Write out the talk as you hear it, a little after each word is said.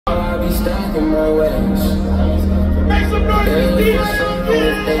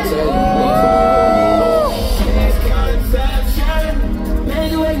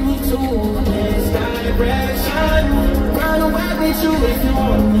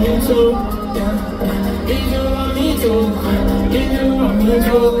to, yeah. If you want me to, if you want me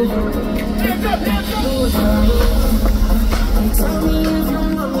to. Hands up, hands up. Tell me if you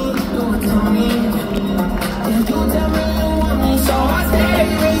want me, do tell me. If you tell me you want me, so I stay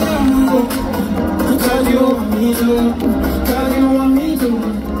with you. Because you want me to, because you want me to.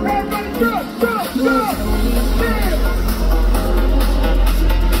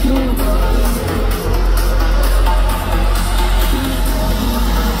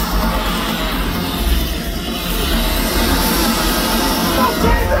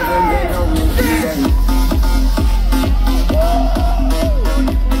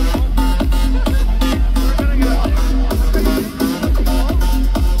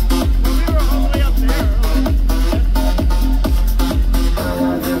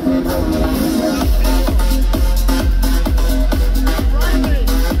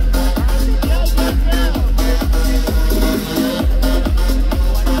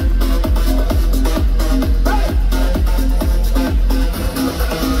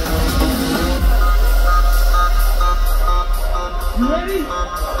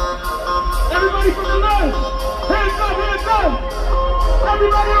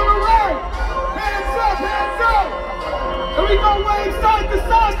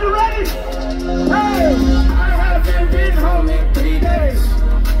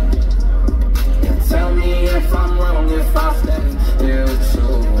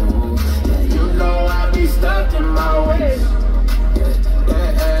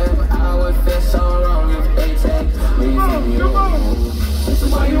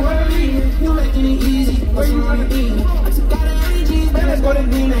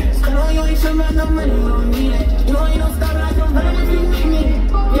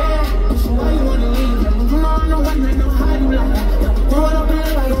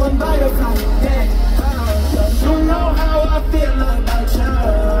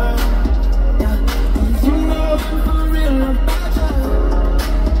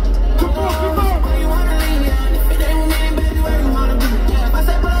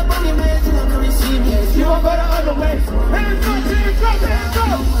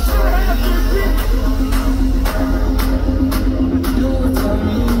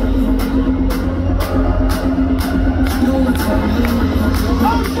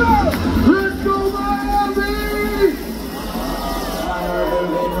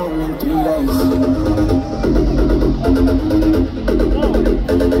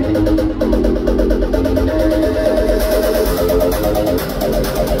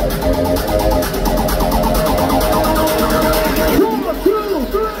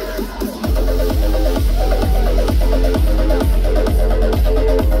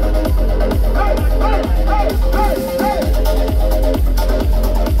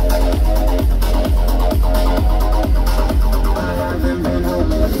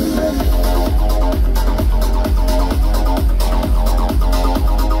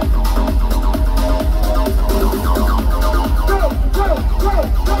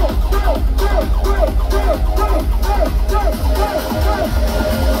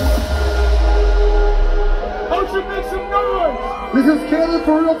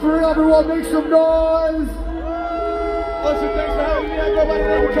 Everyone make some noise! Listen, thanks for having me. I go by the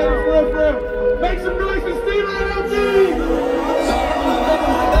name of Kevin for real. Make some noise for Steve and LG!